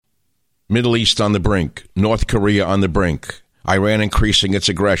Middle East on the brink. North Korea on the brink. Iran increasing its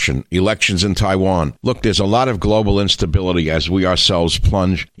aggression, elections in Taiwan. Look, there's a lot of global instability as we ourselves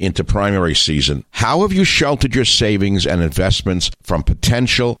plunge into primary season. How have you sheltered your savings and investments from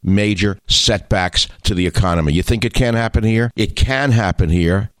potential major setbacks to the economy? You think it can't happen here? It can happen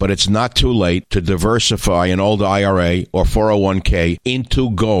here, but it's not too late to diversify an old IRA or 401k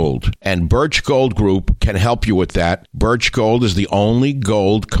into gold. And Birch Gold Group can help you with that. Birch Gold is the only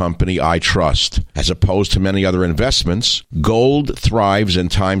gold company I trust. As opposed to many other investments, gold thrives in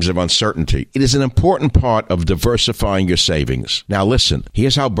times of uncertainty. It is an important part of diversifying your savings. Now listen,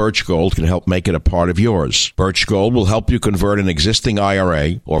 here's how Birch Gold can help make it a part of yours. Birch Gold will help you convert an existing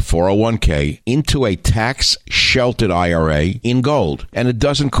IRA or 401k into a tax-sheltered IRA in gold. And it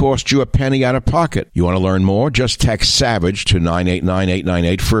doesn't cost you a penny out of pocket. You want to learn more? Just text SAVAGE to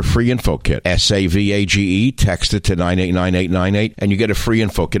 989898 for a free info kit. SAVAGE, text it to 989898 and you get a free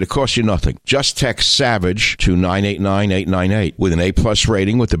info kit. It costs you nothing. Just text SAVAGE to 989898. With an A-plus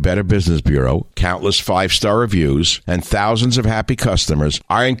rating with the Better Business Bureau, countless 5-star reviews, and thousands of happy customers,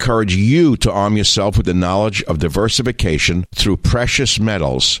 I encourage you to arm yourself with the knowledge of diversification through precious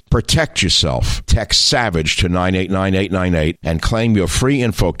metals. Protect yourself. Text SAVAGE to 989898 and claim your free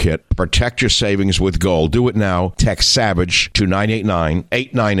info kit. Protect your savings with gold. Do it now. Text SAVAGE to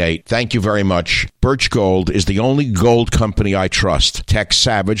 989898. Thank you very much. Birch Gold is the only gold company I trust. Text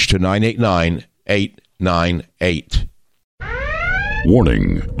SAVAGE to 989898.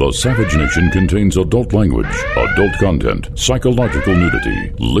 Warning, the Savage Nation contains adult language, adult content, psychological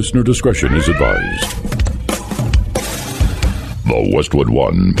nudity. Listener discretion is advised. The Westwood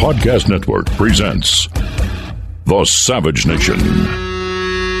One Podcast Network presents The Savage Nation.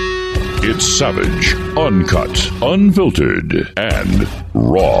 It's savage, uncut, unfiltered, and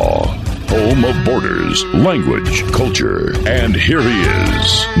raw. Home of borders, language, culture. And here he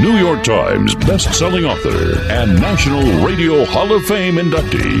is, New York Times best-selling author and National Radio Hall of Fame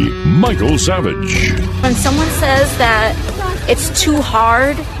inductee, Michael Savage. When someone says that it's too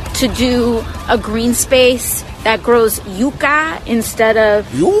hard to do a green space that grows yucca instead of,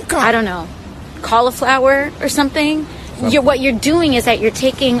 I don't know, cauliflower or something, what you're doing is that you're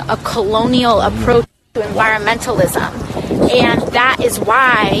taking a colonial approach to environmentalism. And that is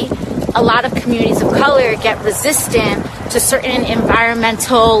why a lot of communities of color get resistant to certain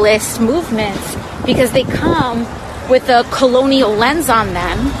environmentalist movements because they come with a colonial lens on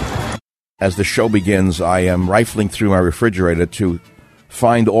them. As the show begins, I am rifling through my refrigerator to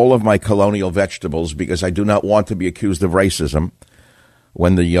find all of my colonial vegetables because I do not want to be accused of racism.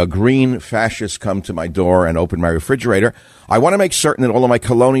 When the green fascists come to my door and open my refrigerator, I want to make certain that all of my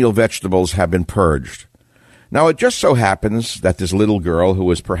colonial vegetables have been purged. Now, it just so happens that this little girl,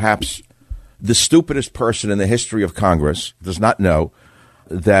 who is perhaps the stupidest person in the history of Congress, does not know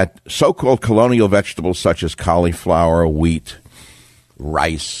that so-called colonial vegetables such as cauliflower, wheat,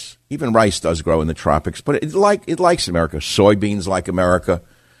 rice, even rice does grow in the tropics, but it likes America. Soybeans like America.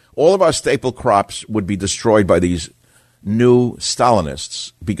 All of our staple crops would be destroyed by these new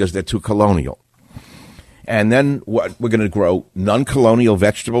Stalinists because they're too colonial. And then what we're going to grow non-colonial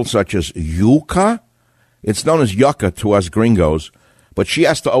vegetables such as yucca. It's known as yucca to us gringos, but she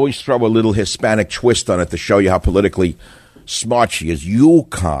has to always throw a little Hispanic twist on it to show you how politically smart she is.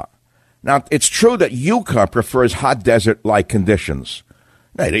 Yucca. Now, it's true that yucca prefers hot desert-like conditions.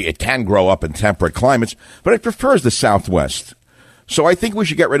 It can grow up in temperate climates, but it prefers the Southwest. So I think we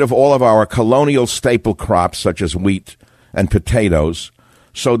should get rid of all of our colonial staple crops, such as wheat and potatoes.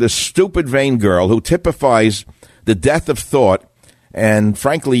 So this stupid vain girl who typifies the death of thought and,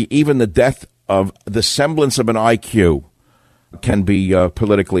 frankly, even the death of the semblance of an IQ can be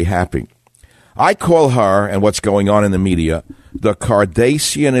politically happy. I call her, and what's going on in the media, the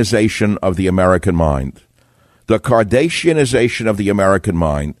Kardashianization of the American mind. The Kardashianization of the American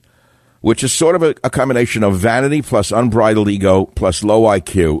mind, which is sort of a combination of vanity plus unbridled ego plus low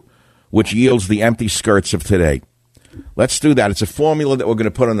IQ, which yields the empty skirts of today. Let's do that. It's a formula that we're going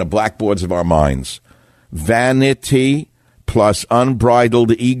to put on the blackboards of our minds. Vanity plus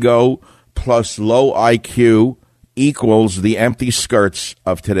unbridled ego plus low IQ equals the empty skirts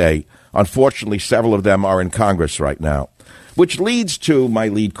of today. Unfortunately, several of them are in Congress right now, which leads to my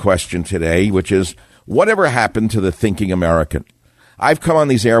lead question today, which is, whatever happened to the thinking American? I've come on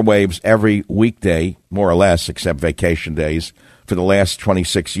these airwaves every weekday, more or less, except vacation days, for the last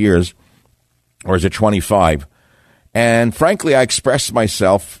 26 years, or is it 25? And frankly, I expressed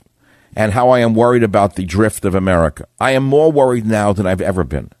myself and how I am worried about the drift of America. I am more worried now than I've ever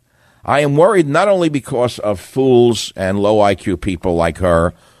been. I am worried not only because of fools and low IQ people like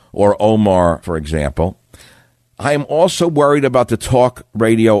her or Omar, for example. I am also worried about the talk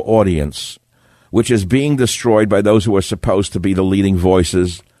radio audience, which is being destroyed by those who are supposed to be the leading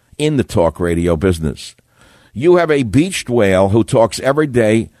voices in the talk radio business. You have a beached whale who talks every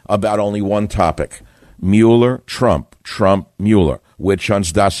day about only one topic. Mueller, Trump, Trump, Mueller. Witch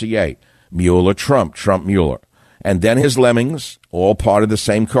hunts dossier. Mueller, Trump, Trump, Mueller. And then his lemmings, all part of the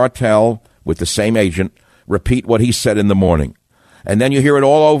same cartel with the same agent, repeat what he said in the morning. And then you hear it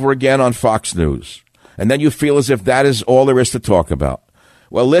all over again on Fox News. And then you feel as if that is all there is to talk about.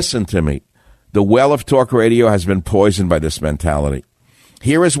 Well, listen to me. The well of talk radio has been poisoned by this mentality.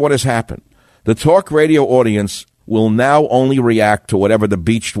 Here is what has happened. The talk radio audience will now only react to whatever the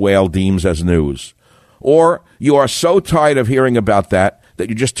beached whale deems as news. Or you are so tired of hearing about that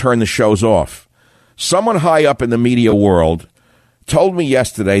you just turn the shows off. Someone high up in the media world told me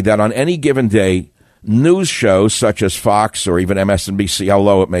yesterday that on any given day, news shows such as Fox or even MSNBC, how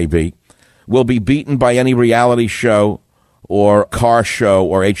low it may be, will be beaten by any reality show or car show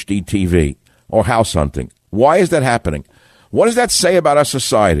or HDTV or house hunting. Why is that happening? What does that say about our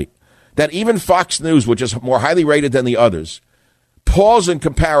society? That even Fox News, which is more highly rated than the others, palls in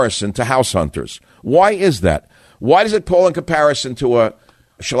comparison to house hunters. Why is that? Why does it pall in comparison to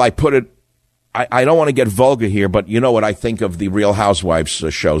shall I put it, I don't want to get vulgar here, but you know what I think of the Real Housewives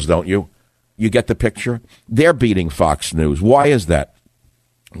shows, don't you? You get the picture? They're beating Fox News. Why is that?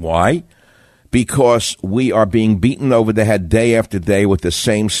 Why? Because we are being beaten over the head day after day with the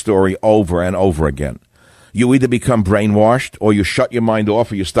same story over and over again. You either become brainwashed or you shut your mind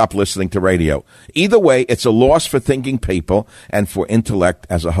off or you stop listening to radio. Either way, it's a loss for thinking people and for intellect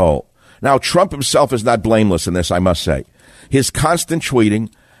as a whole. Now, Trump himself is not blameless in this, I must say. His constant tweeting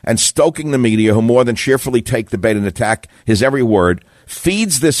and stoking the media, who more than cheerfully take the bait and attack his every word,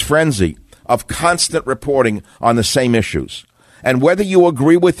 feeds this frenzy of constant reporting on the same issues. And whether you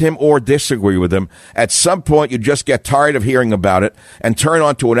agree with him or disagree with him, at some point you just get tired of hearing about it and turn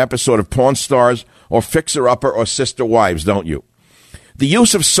on to an episode of Pawn Stars or Fixer Upper or Sister Wives, don't you? The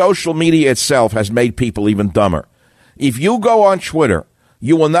use of social media itself has made people even dumber. If you go on Twitter,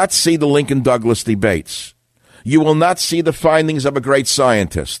 you will not see the Lincoln Douglas debates. You will not see the findings of a great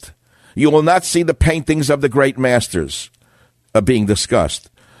scientist. You will not see the paintings of the great masters being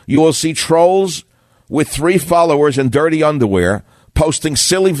discussed. You will see trolls with 3 followers in dirty underwear posting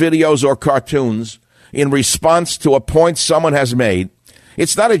silly videos or cartoons in response to a point someone has made.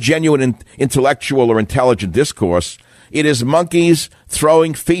 It's not a genuine intellectual or intelligent discourse. It is monkeys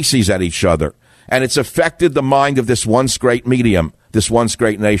throwing feces at each other. And it's affected the mind of this once great medium, this once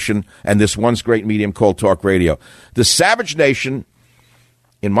great nation, and this once great medium called talk radio. The savage nation,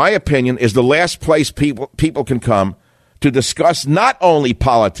 in my opinion, is the last place people can come to discuss not only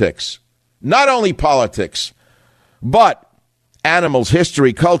politics, but animals,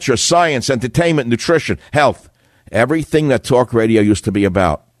 history, culture, science, entertainment, nutrition, health, everything that talk radio used to be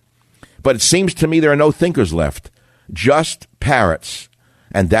about. But it seems to me there are no thinkers left, just parrots.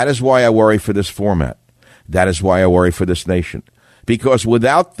 And that is why I worry for this format. That is why I worry for this nation. Because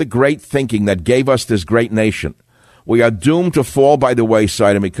without the great thinking that gave us this great nation, we are doomed to fall by the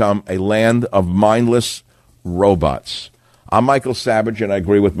wayside and become a land of mindless robots. I'm Michael Savage, and I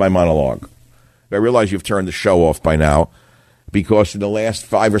agree with my monologue. I realize you've turned the show off by now because in the last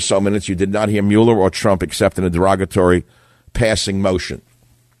 5 or so minutes you did not hear Mueller or Trump except in a derogatory passing motion.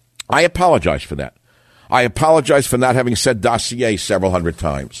 I apologize for that. I apologize for not having said dossier several hundred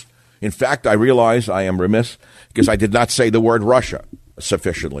times. In fact, I realize I am remiss because I did not say the word Russia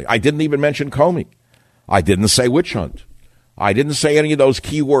sufficiently. I didn't even mention Comey. I didn't say witch hunt. I didn't say any of those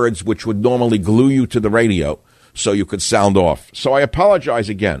key words which would normally glue you to the radio so you could sound off. So I apologize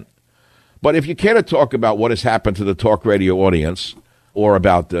again. But if you care to talk about what has happened to the talk radio audience or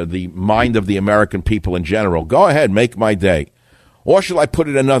about the mind of the American people in general, go ahead, make my day. Or shall I put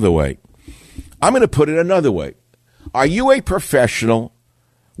it another way? I'm going to put it another way. Are you a professional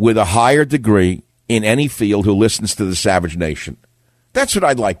with a higher degree in any field who listens to the Savage Nation? That's what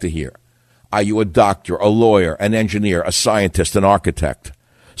I'd like to hear. Are you a doctor, a lawyer, an engineer, a scientist, an architect?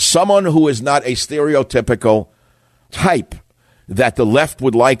 Someone who is not a stereotypical type that the left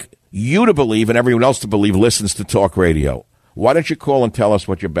would like you to believe and everyone else to believe listens to talk radio. Why don't you call and tell us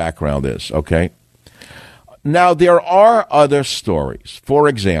what your background is, okay? Now, there are other stories. For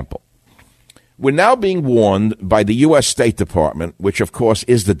example, we're now being warned by the U.S. State Department, which, of course,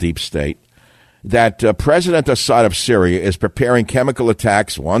 is the deep state, that President Assad of Syria is preparing chemical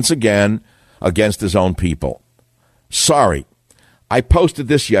attacks once again against his own people. Sorry. I posted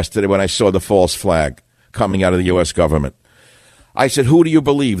this yesterday when I saw the false flag coming out of the U.S. government. I said, who do you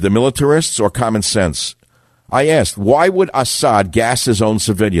believe, the militarists or common sense? I asked, why would Assad gas his own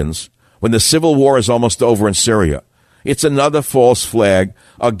civilians when the civil war is almost over in Syria. It's another false flag.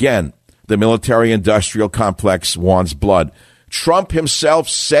 Again, the military-industrial complex wants blood. Trump himself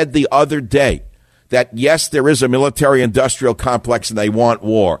said the other day that, yes, there is a military-industrial complex and they want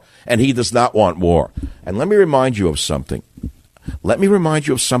war, and he does not want war. And let me remind you of something. Let me remind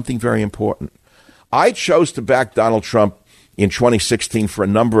you of something very important. I chose to back Donald Trump in 2016 for a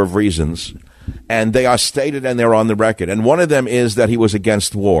number of reasons, and they are stated and they're on the record. And one of them is that he was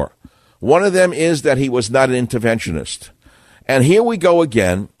against war. One of them is that he was not an interventionist. And here we go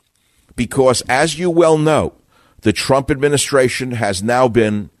again, because as you well know, the Trump administration has now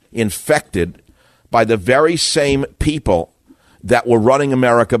been infected by the very same people that were running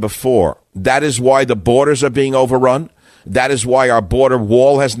America before. That is why the borders are being overrun. That is why our border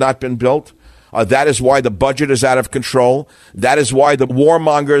wall has not been built. That is why the budget is out of control. That is why the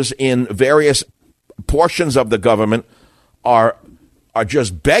warmongers in various portions of the government are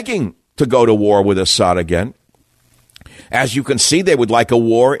just begging to go to war with Assad again. As you can see, they would like a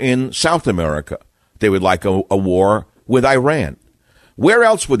war in South America. They would like a war with Iran. Where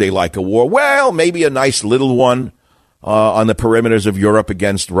else would they like a war? Well, maybe a nice little one on the perimeters of Europe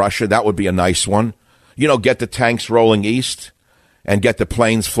against Russia. That would be a nice one. You know, get the tanks rolling east and get the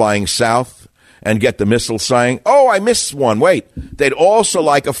planes flying south and get the missiles saying, oh, I missed one. Wait, they'd also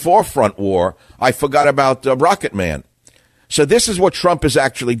like a forefront war. I forgot about Rocket Man. So this is what Trump is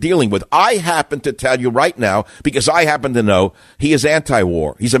actually dealing with. I happen to tell you right now, because I happen to know he is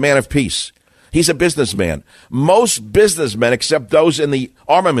anti-war. He's a man of peace. He's a businessman. Most businessmen, except those in the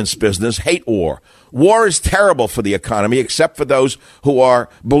armaments business, hate war. War is terrible for the economy, except for those who are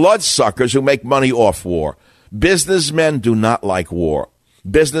bloodsuckers who make money off war. Businessmen do not like war.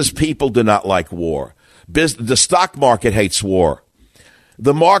 Business people do not like war. The stock market hates war.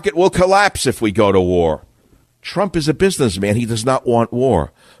 The market will collapse if we go to war. Trump is a businessman. He does not want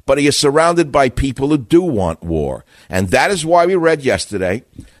war. But he is surrounded by people who do want war. And that is why we read yesterday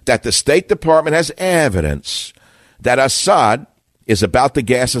that the State Department has evidence that Assad is about to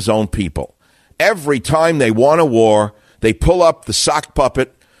gas his own people. Every time they want a war, they pull up the sock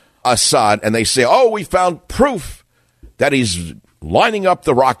puppet Assad and they say, oh, we found proof that he's lining up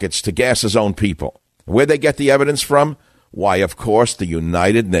the rockets to gas his own people. Where'd they get the evidence from? Why, of course, the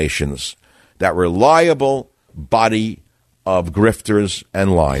United Nations, that reliable body of grifters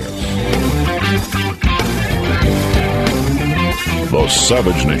and liars. The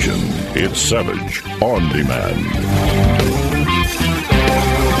Savage Nation. It's Savage on Demand.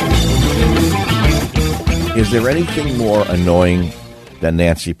 Is there anything more annoying than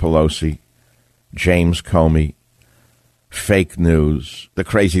Nancy Pelosi, James Comey, fake news, the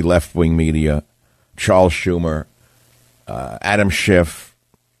crazy left-wing media, Charles Schumer, Adam Schiff?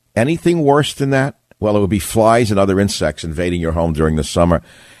 Anything worse than that? Well, it would be flies and other insects invading your home during the summer.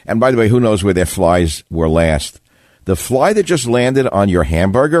 And by the way, who knows where their flies were last? The fly that just landed on your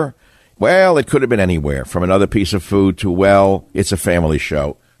hamburger? Well, it could have been anywhere, from another piece of food to, well, it's a family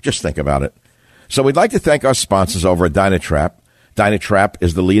show. Just think about it. So we'd like to thank our sponsors over at Dynatrap. Dynatrap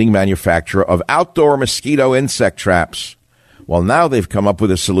is the leading manufacturer of outdoor mosquito insect traps. Well, now they've come up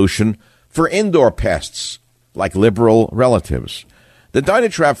with a solution for indoor pests, like liberal relatives. The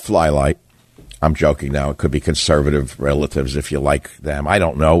Dynatrap Flylight, I'm joking now, it could be conservative relatives if you like them, I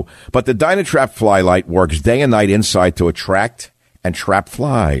don't know. But the Dynatrap Flylight works day and night inside to attract and trap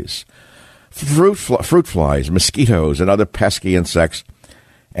flies, fruit flies, mosquitoes, and other pesky insects.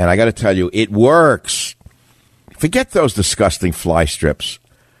 And I got to tell you, it works. Forget those disgusting fly strips.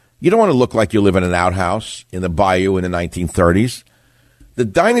 You don't want to look like you live in an outhouse in the bayou in the 1930s. The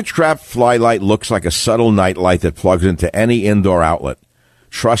Dynatrap Flylight looks like a subtle nightlight that plugs into any indoor outlet.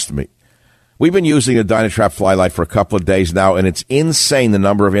 Trust me. We've been using the Dynatrap Flylight for a couple of days now, and it's insane the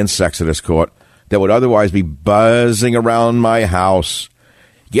number of insects it has caught that would otherwise be buzzing around my house.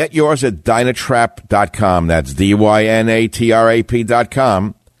 Get yours at Dynatrap.com. That's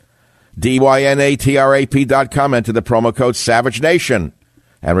DYNATRAP.com. DYNATRAP.com. Enter the promo code SavageNation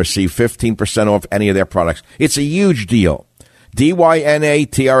and receive 15% off any of their products. It's a huge deal.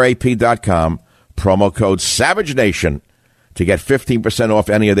 DYNATRAP.com. Promo code SavageNation to get 15% off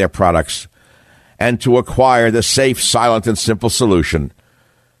any of their products and to acquire the safe, silent, and simple solution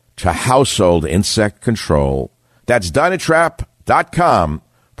to household insect control. That's Dynatrap.com.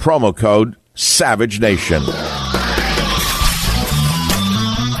 Promo code SavageNation.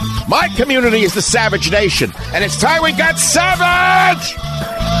 My community is the Savage Nation, and it's time we got savage!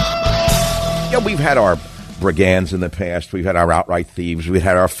 Yeah, we've had our brigands in the past. We've had our outright thieves. We've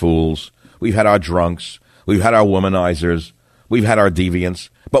had our fools. We've had our drunks. We've had our womanizers. We've had our deviants.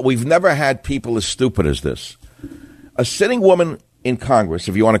 But we've never had people as stupid as this. A sitting woman in Congress,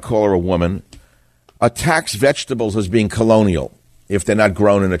 if you want to call her a woman, attacks vegetables as being colonial if they're not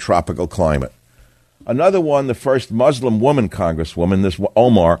grown in a tropical climate. Another one, the first Muslim woman congresswoman, this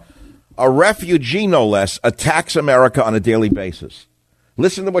Omar, a refugee no less, attacks America on a daily basis.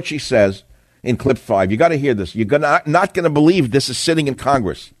 Listen to what she says in clip 5. You got to hear this. You're not going to believe this is sitting in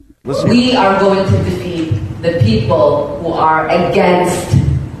Congress. Listen. We are going to defeat the people who are against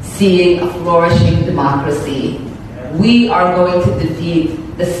seeing a flourishing democracy. We are going to defeat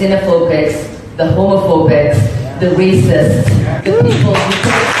the xenophobics, the homophobics, the racists, the people who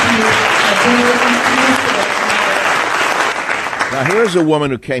don't see. Now, here's a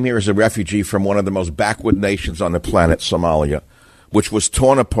woman who came here as a refugee from one of the most backward nations on the planet, Somalia, which was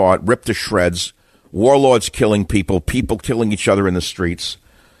torn apart, ripped to shreds, warlords killing people, people killing each other in the streets.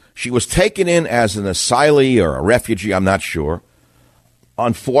 She was taken in as an asylee or a refugee, I'm not sure.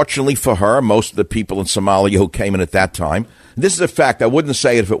 Unfortunately for her, most of the people in Somalia who came in at that time, this is a fact, I wouldn't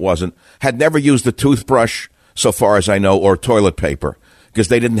say it if it wasn't, had never used a toothbrush, so far as I know, or toilet paper, because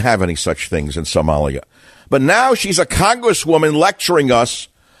they didn't have any such things in Somalia. But now she's a congresswoman lecturing us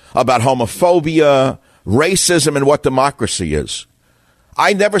about homophobia, racism, and what democracy is.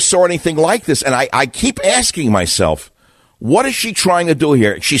 I never saw anything like this, and I keep asking myself, what is she trying to do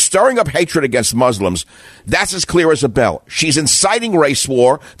here? She's stirring up hatred against Muslims. That's as clear as a bell. She's inciting race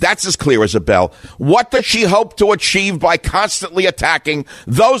war. That's as clear as a bell. What does she hope to achieve by constantly attacking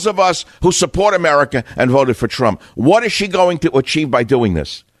those of us who support America and voted for Trump? What is she going to achieve by doing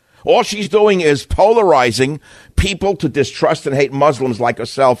this? All she's doing is polarizing people to distrust and hate Muslims like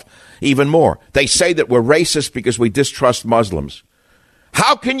herself even more. They say that we're racist because we distrust Muslims.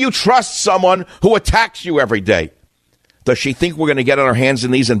 How can you trust someone who attacks you every day? Does she think we're going to get on our hands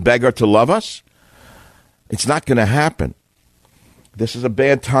and knees and beg her to love us? It's not going to happen. This is a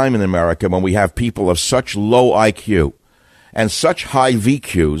bad time in America when we have people of such low IQ and such high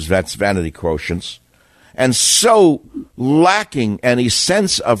VQs, that's vanity quotients, and so lacking any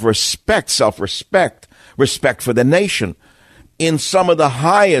sense of respect, self-respect, respect for the nation in some of the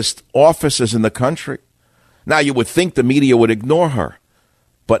highest offices in the country. Now, you would think the media would ignore her.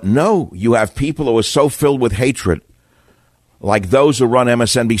 But no, you have people who are so filled with hatred, like those who run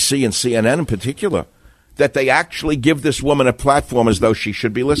MSNBC and CNN in particular, that they actually give this woman a platform as though she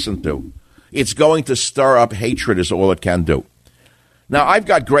should be listened to. It's going to stir up hatred is all it can do. Now, I've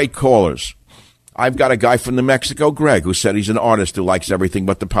got great callers. I've got a guy from New Mexico, Greg, who said he's an artist who likes everything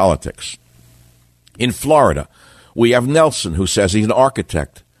but the politics. In Florida, we have Nelson, who says he's an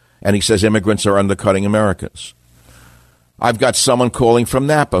architect, and he says immigrants are undercutting Americans. I've got someone calling from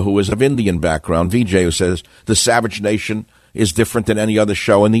Napa who is of Indian background, VJ, who says the Savage Nation is different than any other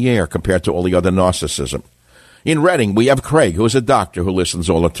show in the air compared to all the other narcissism. In Reading, we have Craig, who is a doctor who listens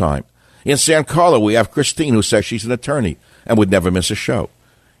all the time. In San Carlo, we have Christine, who says she's an attorney and would never miss a show.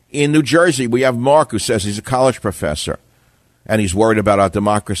 In New Jersey, we have Mark, who says he's a college professor, and he's worried about our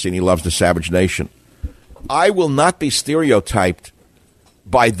democracy, and he loves the Savage Nation. I will not be stereotyped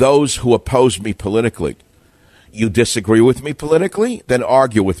by those who oppose me politically. You disagree with me politically? Then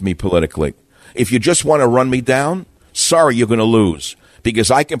argue with me politically. If you just want to run me down, sorry, you're going to lose,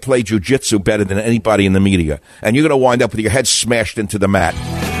 because I can play jujitsu better than anybody in the media, and you're going to wind up with your head smashed into the mat.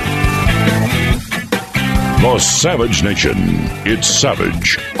 The Savage Nation. It's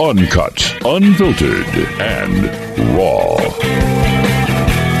savage, uncut, unfiltered, and raw.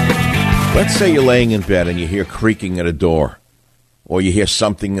 Let's say you're laying in bed and you hear creaking at a door, or you hear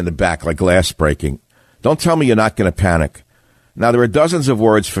something in the back like glass breaking. Don't tell me you're not going to panic. Now, there are dozens of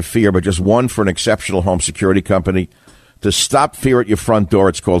words for fear, but just one for an exceptional home security company. To stop fear at your front door,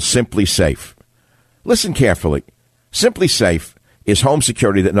 it's called Simply Safe. Listen carefully. Simply Safe is home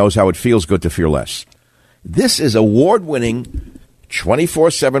security that knows how it feels good to fear less. This is award-winning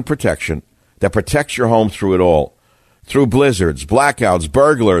 24/7 protection that protects your home through it all. Through blizzards, blackouts,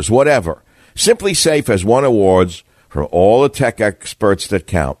 burglars, whatever. Simply Safe has won awards from all the tech experts that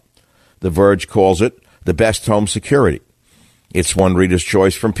count. The Verge calls it the best home security. It's won Reader's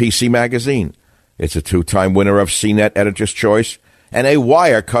Choice from PC Magazine. It's a 2-time winner of CNET Editor's Choice and a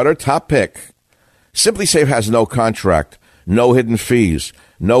Wirecutter top pick. Simply Safe has no contract, no hidden fees,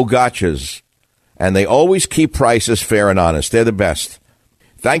 no gotchas, and they always keep prices fair and honest. They're the best.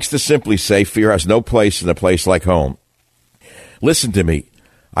 Thanks to Simply Safe, fear has no place in a place like home. Listen to me.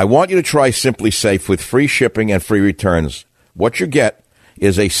 I want you to try Simply Safe with free shipping and free returns. What you get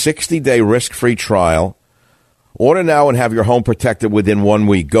is a 60-day risk-free trial. Order now and have your home protected within 1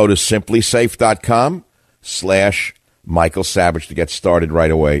 week. Go to simplysafe.com/Michael Savage to get started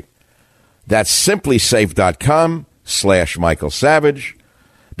right away. That's simplysafe.com/Michael Savage.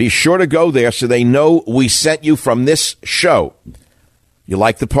 Be sure to go there so they know we sent you from this show. You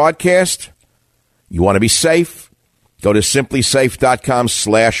like the podcast? You want to be safe? Go to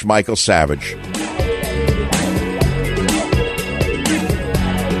simplysafe.com/Michael Savage.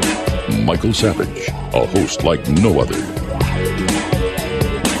 Michael Savage, a host like no other.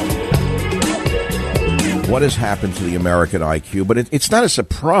 What has happened to the American IQ? But it's not a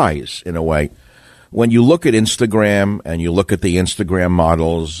surprise, in a way. When you look at Instagram and you look at the Instagram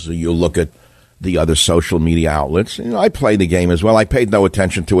models, you look at the other social media outlets. I play the game as well. I paid no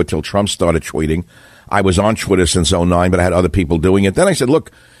attention to it till Trump started tweeting. I was on Twitter since 2009, but I had other people doing it. Then I said, look,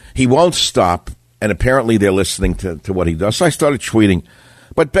 he won't stop, and apparently they're listening to what he does. So I started tweeting.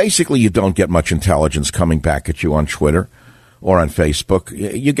 But basically, you don't get much intelligence coming back at you on Twitter or on Facebook.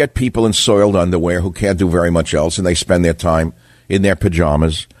 You get people in soiled underwear who can't do very much else, and they spend their time in their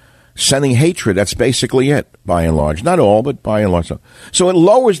pajamas sending hatred. That's basically it, by and large. Not all, but by and large. So it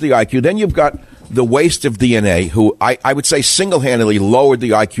lowers the IQ. Then you've got the waste of DNA, who I would say single-handedly lowered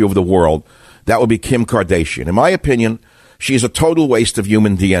the IQ of the world. That would be Kim Kardashian. In my opinion, she's a total waste of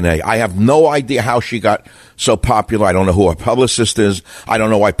human DNA. I have no idea how she got so popular. I don't know who her publicist is. I don't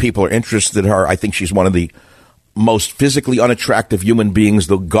know why people are interested in her. I think she's one of the most physically unattractive human beings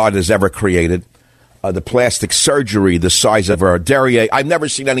that God has ever created. The plastic surgery, the size of her derriere, I've never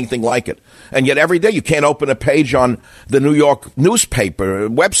seen anything like it. And yet every day you can't open a page on the New York newspaper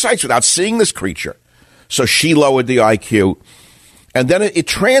websites without seeing this creature. So she lowered the IQ. And then it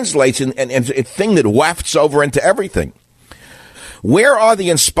translates in a thing that wafts over into everything. Where are the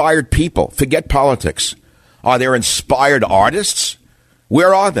inspired people? Forget politics. Are there inspired artists?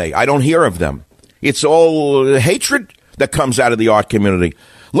 Where are they? I don't hear of them. It's all hatred that comes out of the art community.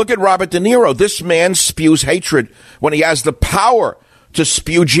 Look at Robert De Niro. This man spews hatred when he has the power to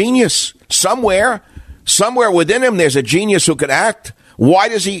spew genius. Somewhere within him, there's a genius who can act. Why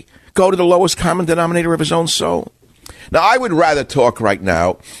does he go to the lowest common denominator of his own soul? Now, I would rather talk right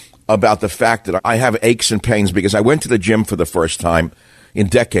now about the fact that I have aches and pains because I went to the gym for the first time in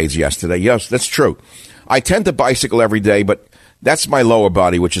decades yesterday. Yes, that's true. I tend to bicycle every day, but that's my lower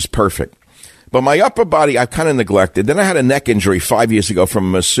body, which is perfect. But my upper body, I've kind of neglected. Then I had a neck injury 5 years ago from a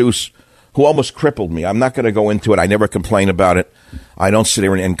masseuse who almost crippled me. I'm not going to go into it. I never complain about it. I don't sit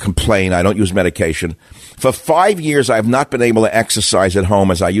here and complain. I don't use medication. For 5 years, I have not been able to exercise at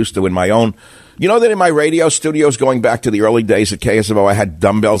home as I used to in my own. You know that in my radio studios, going back to the early days at KSFO, I had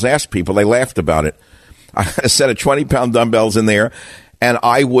dumbbells. Ask people. They laughed about it. I had a set of 20-pound dumbbells in there, and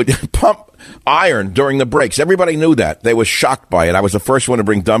I would pump iron during the breaks. Everybody knew that. They were shocked by it. I was the first one to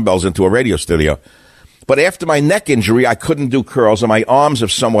bring dumbbells into a radio studio. But after my neck injury, I couldn't do curls, and my arms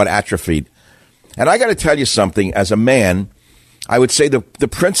have somewhat atrophied. And I got to tell you something. As a man, I would say the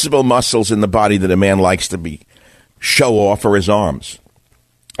principal muscles in the body that a man likes to show off are his arms.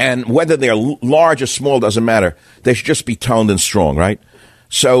 And whether they're large or small doesn't matter. They should just be toned and strong, right?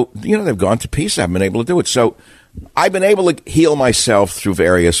 So, they've gone to pieces. I haven't been able to do it. So I've been able to heal myself through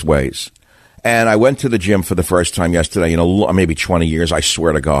various ways. And I went to the gym for the first time yesterday in maybe 20 years, I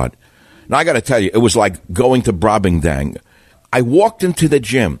swear to God. Now, I got to tell you, it was like going to Brobdingnag. I walked into the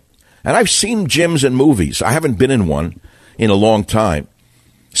gym, and I've seen gyms in movies. I haven't been in one in a long time.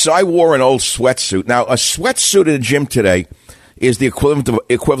 So I wore an old sweatsuit. Now, a sweatsuit in a gym today is the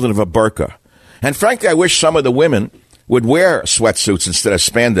equivalent of a burqa. And frankly, I wish some of the women would wear sweatsuits instead of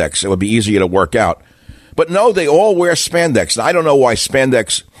spandex. It would be easier to work out. But no, they all wear spandex. Now, I don't know why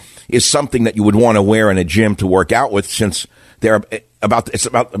spandex is something that you would want to wear in a gym to work out with, since it's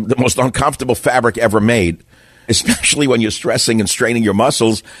about the most uncomfortable fabric ever made, especially when you're stressing and straining your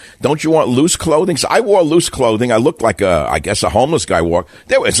muscles. Don't you want loose clothing? So I wore loose clothing. I looked like a homeless guy wore.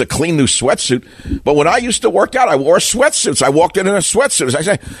 There was a clean new sweatsuit. But when I used to work out, I wore sweatsuits. I walked in a sweatsuit. As I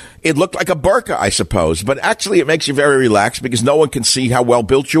say, it looked like a burqa, I suppose. But actually, it makes you very relaxed because no one can see how well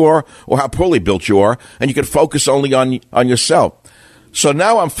built you are or how poorly built you are, and you can focus only on yourself. So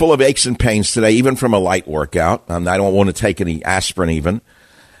now I'm full of aches and pains today, even from a light workout. I don't want to take any aspirin even.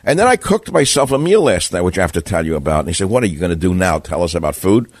 And then I cooked myself a meal last night, which I have to tell you about. And he said, what are you going to do now? Tell us about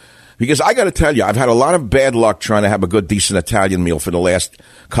food? Because I got to tell you, I've had a lot of bad luck trying to have a good, decent Italian meal for the last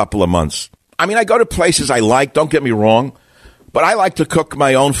couple of months. I mean, I go to places I like, don't get me wrong, but I like to cook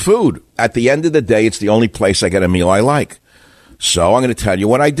my own food. At the end of the day, it's the only place I get a meal I like. So I'm going to tell you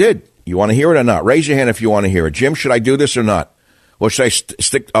what I did. You want to hear it or not? Raise your hand if you want to hear it. Jim, should I do this or not? Or should I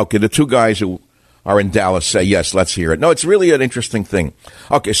stick? Okay, the two guys who are in Dallas say, yes, let's hear it. No, it's really an interesting thing.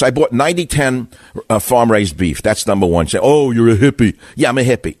 Okay, so I bought 90-10 farm-raised beef. That's number one. Say, oh, you're a hippie. Yeah, I'm a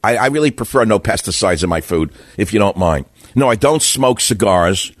hippie. I really prefer no pesticides in my food, if you don't mind. No, I don't smoke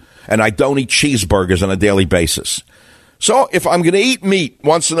cigars, and I don't eat cheeseburgers on a daily basis. So if I'm going to eat meat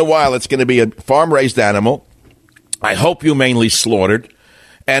once in a while, it's going to be a farm-raised animal. I hope humanely slaughtered.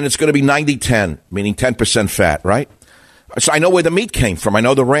 and it's going to be 90-10, meaning 10% fat, right? So I know where the meat came from. I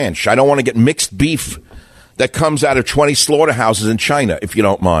know the ranch. I don't want to get mixed beef that comes out of 20 slaughterhouses in China, if you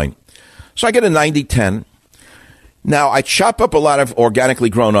don't mind. So I get a 90-10. Now, I chop up a lot of organically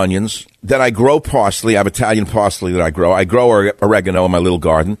grown onions. Then I grow parsley. I have Italian parsley that I grow. I grow oregano in my little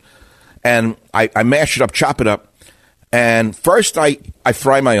garden. And I mash it up, chop it up. And first I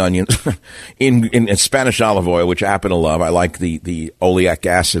fry my onions in Spanish olive oil, which I happen to love. I like the oleic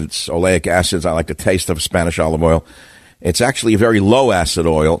acids. I like the taste of Spanish olive oil. It's actually a very low acid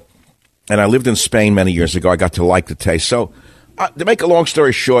oil. And I lived in Spain many years ago. I got to like the taste. So to make a long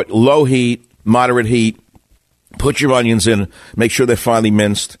story short, low heat, moderate heat, put your onions in, make sure they're finely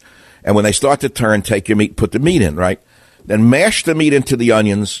minced. And when they start to turn, take your meat, put the meat in, right? Then mash the meat into the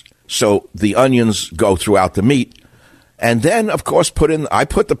onions so the onions go throughout the meat. And then, of course, I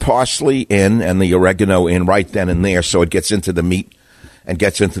put the parsley in and the oregano in right then and there so it gets into the meat and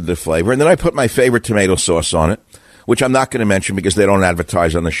gets into the flavor. And then I put my favorite tomato sauce on it, which I'm not going to mention because they don't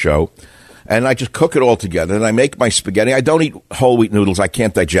advertise on the show. And I just cook it all together. And I make my spaghetti. I don't eat whole wheat noodles. I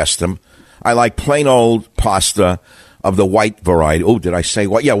can't digest them. I like plain old pasta of the white variety. Oh, did I say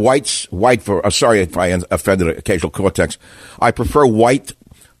white? Yeah, white. Sorry if I offended an occasional cortex. I prefer white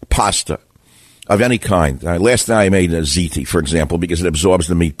pasta of any kind. Last night I made a ziti, for example, because it absorbs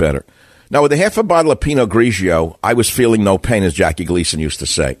the meat better. Now, with a half a bottle of Pinot Grigio, I was feeling no pain, as Jackie Gleason used to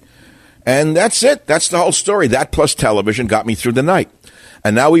say. And that's it. That's the whole story. That plus television got me through the night.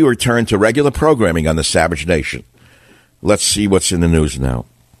 And now we return to regular programming on the Savage Nation. Let's see what's in the news now.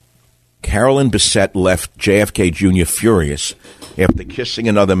 Carolyn Bessette left JFK Jr. furious after kissing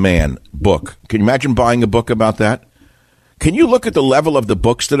another man. Book. Can you imagine buying a book about that? Can you look at the level of the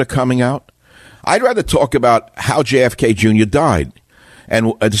books that are coming out? I'd rather talk about how JFK Jr. died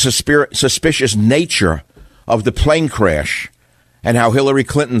and the suspicious nature of the plane crash and how Hillary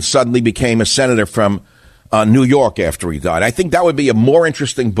Clinton suddenly became a senator from New York after he died. I think that would be a more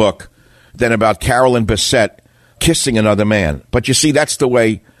interesting book than about Carolyn Bessette kissing another man. But you see, that's the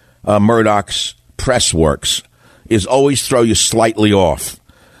way Murdoch's press works, is always throw you slightly off.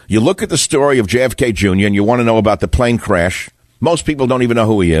 You look at the story of JFK Jr. and you want to know about the plane crash. Most people don't even know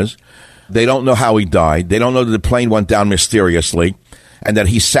who he is. They don't know how he died. They don't know that the plane went down mysteriously and that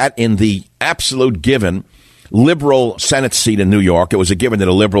he sat in the absolute given liberal Senate seat in New York. It was a given that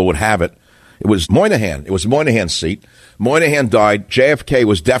a liberal would have it. It was Moynihan. It was Moynihan's seat. Moynihan died. JFK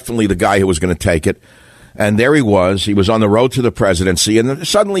was definitely the guy who was going to take it. And there he was. He was on the road to the presidency. And then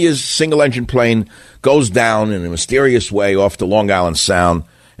suddenly his single-engine plane goes down in a mysterious way off the Long Island Sound.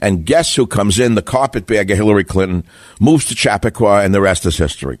 And guess who comes in? The carpetbagger Hillary Clinton moves to Chappaqua, and the rest is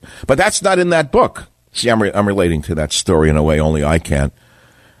history. But that's not in that book. See, I'm relating to that story in a way only I can.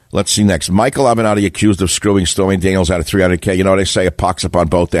 Let's see next. Michael Avenatti accused of screwing Stormy Daniels out of $300K. You know what they say? A pox upon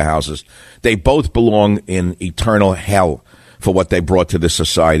both their houses. They both belong in eternal hell for what they brought to this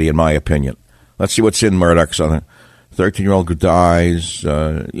society, in my opinion. Let's see what's in Murdoch's on a 13-year-old who dies.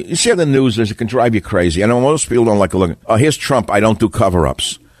 You see on the news, it can drive you crazy. I know most people don't like to look. Here's Trump. I don't do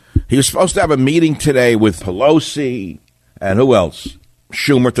cover-ups. He was supposed to have a meeting today with Pelosi and who else?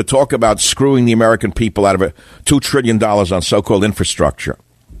 Schumer, to talk about screwing the American people out of $2 trillion on so-called infrastructure.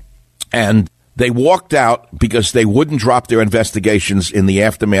 And they walked out because they wouldn't drop their investigations in the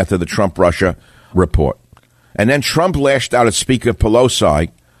aftermath of the Trump-Russia report. And then Trump lashed out at Speaker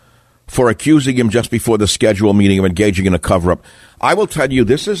Pelosi for accusing him just before the scheduled meeting of engaging in a cover-up. I will tell you,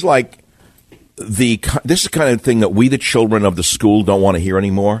 this is like this is the kind of thing that we, the children of the school, don't want to hear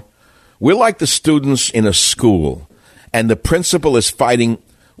anymore. We're like the students in a school, and the principal is fighting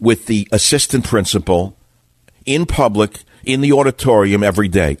with the assistant principal in public, in the auditorium every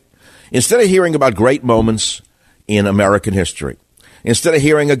day. Instead of hearing about great moments in American history, instead of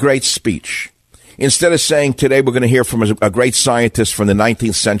hearing a great speech, instead of saying today we're going to hear from a great scientist from the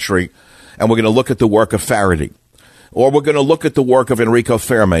 19th century, and we're going to look at the work of Faraday, or we're going to look at the work of Enrico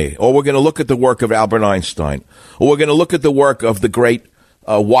Fermi, or we're going to look at the work of Albert Einstein, or we're going to look at the work of the great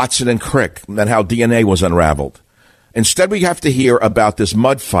Watson and Crick and how DNA was unraveled. Instead, we have to hear about this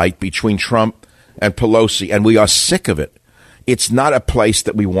mud fight between Trump and Pelosi, and we are sick of it. It's not a place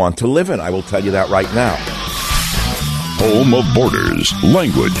that we want to live in. I will tell you that right now. Home of borders,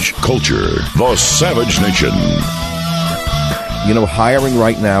 language, culture, the Savage Nation. You know, hiring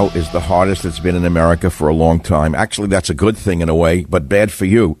right now is the hardest it's been in America for a long time. Actually, that's a good thing in a way, but bad for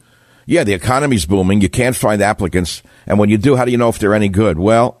you. Yeah, the economy's booming. You can't find applicants. And when you do, how do you know if they're any good?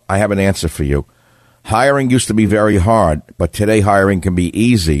 Well, I have an answer for you. Hiring used to be very hard, but today hiring can be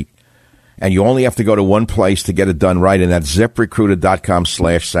easy. And you only have to go to one place to get it done right, and that's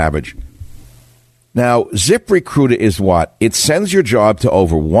ZipRecruiter.com/savage. Now, ZipRecruiter is what? It sends your job to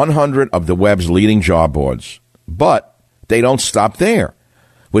over 100 of the web's leading job boards. But they don't stop there.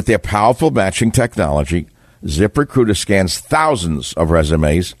 With their powerful matching technology, ZipRecruiter scans thousands of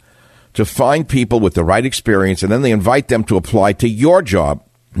resumes to find people with the right experience, and then they invite them to apply to your job.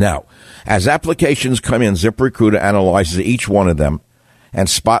 Now, as applications come in, ZipRecruiter analyzes each one of them and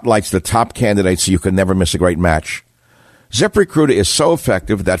spotlights the top candidates so you can never miss a great match. ZipRecruiter is so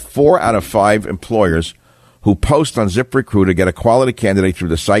effective that 4 out of 5 employers who post on ZipRecruiter get a quality candidate through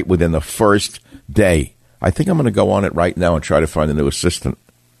the site within the first day. I think I'm going to go on it right now and try to find a new assistant.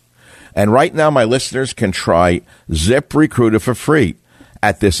 And right now, my listeners can try ZipRecruiter for free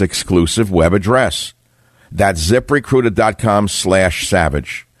at this exclusive web address. That's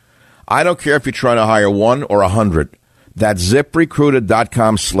ZipRecruiter.com/savage. I don't care if you're trying to hire 1 or 100. That's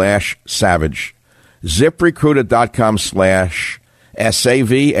ZipRecruiter.com/savage.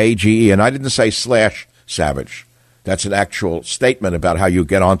 ZipRecruiter.com/SAVAGE. And I didn't say /savage. That's an actual statement about how you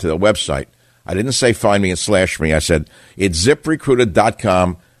get onto the website. I didn't say find me and slash me. I said it's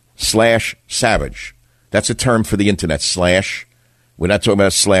ZipRecruiter.com/savage. That's a term for the internet, slash. We're not talking about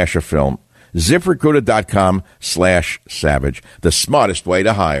a slasher film. ZipRecruiter.com/savage. The smartest way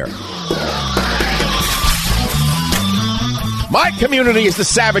to hire. My community is the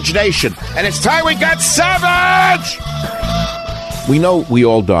Savage Nation, and it's time we got savage! We know we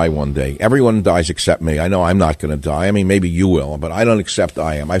all die one day. Everyone dies except me. I know I'm not going to die. I mean, maybe you will, but I don't accept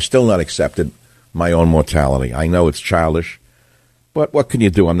I am. I've still not accepted my own mortality. I know it's childish, but what can you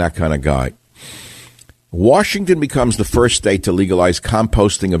do? I'm that kind of guy. Washington becomes the first state to legalize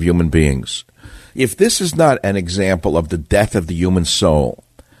composting of human beings. If this is not an example of the death of the human soul,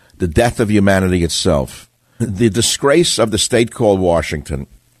 the death of humanity itself, the disgrace of the state called Washington,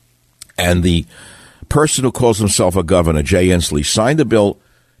 and the person who calls himself a governor, Jay Inslee, signed a bill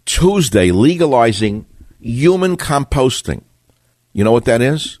Tuesday legalizing human composting. You know what that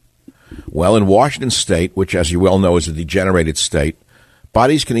is? Well, in Washington state, which as you well know is a degenerated state,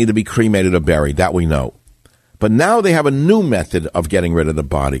 bodies can either be cremated or buried. That we know. But now they have a new method of getting rid of the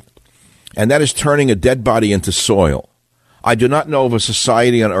body, and that is turning a dead body into soil. I do not know of a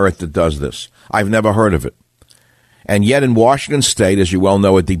society on earth that does this. I've never heard of it. And yet in Washington state, as you well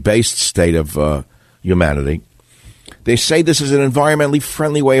know, a debased state of humanity, they say this is an environmentally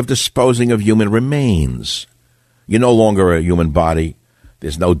friendly way of disposing of human remains. You're no longer a human body.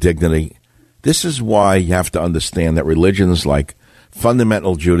 There's no dignity. This is why you have to understand that religions like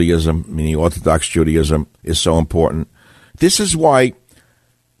fundamental Judaism, meaning Orthodox Judaism, is so important. This is why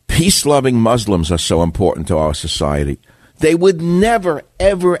peace-loving Muslims are so important to our society. They would never,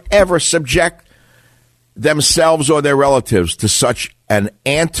 ever, ever subject themselves or their relatives to such an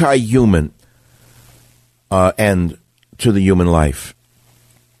anti-human end to the human life.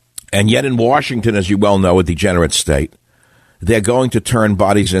 And yet in Washington, as you well know, a degenerate state, they're going to turn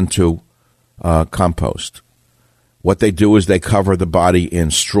bodies into compost. What they do is they cover the body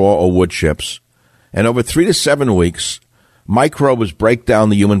in straw or wood chips, and over 3 to 7 weeks, microbes break down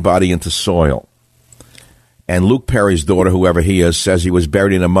the human body into soil. And Luke Perry's daughter, whoever he is, says he was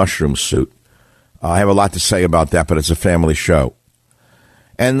buried in a mushroom suit. I have a lot to say about that, but it's a family show.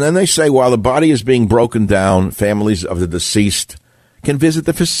 And then they say while the body is being broken down, families of the deceased can visit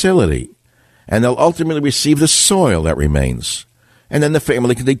the facility, and they'll ultimately receive the soil that remains. And then the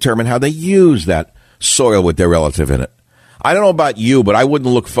family can determine how they use that soil with their relative in it. I don't know about you, but I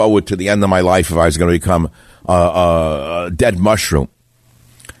wouldn't look forward to the end of my life if I was going to become a dead mushroom.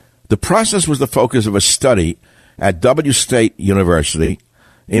 The process was the focus of a study at W State University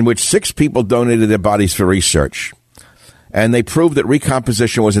in which 6 people donated their bodies for research. And they proved that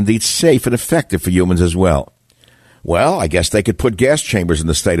recomposition was indeed safe and effective for humans as well. Well, I guess they could put gas chambers in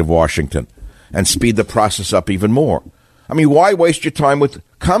the state of Washington and speed the process up even more. I mean, why waste your time with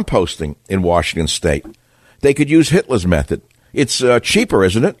composting in Washington state? They could use Hitler's method. It's cheaper,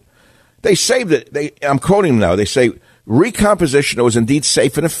 isn't it? They say that, I'm quoting them now, they say recomposition was indeed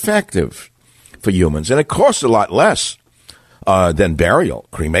safe and effective for humans, and it costs a lot less than burial.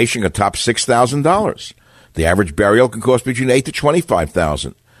 Cremation could top $6,000. The average burial can cost between $8,000 to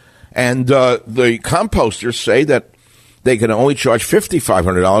 $25,000. And the composters say that they can only charge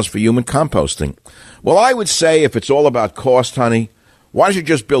 $5,500 for human composting. Well, I would say if it's all about cost, honey, why don't you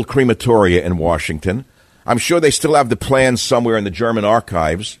just build crematoria in Washington? I'm sure they still have the plans somewhere in the German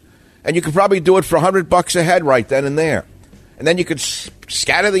archives. And you could probably do it for $100 a head right then and there. And then you could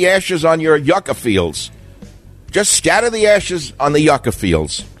scatter the ashes on your yucca fields. Just scatter the ashes on the yucca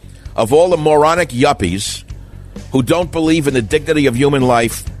fields of all the moronic yuppies who don't believe in the dignity of human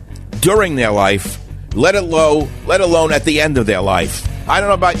life during their life, let alone at the end of their life. I don't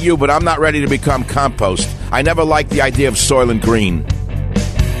know about you, but I'm not ready to become compost. I never liked the idea of Soylent Green.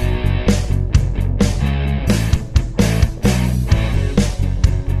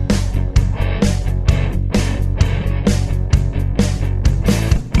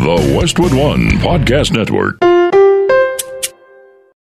 The Westwood One Podcast Network.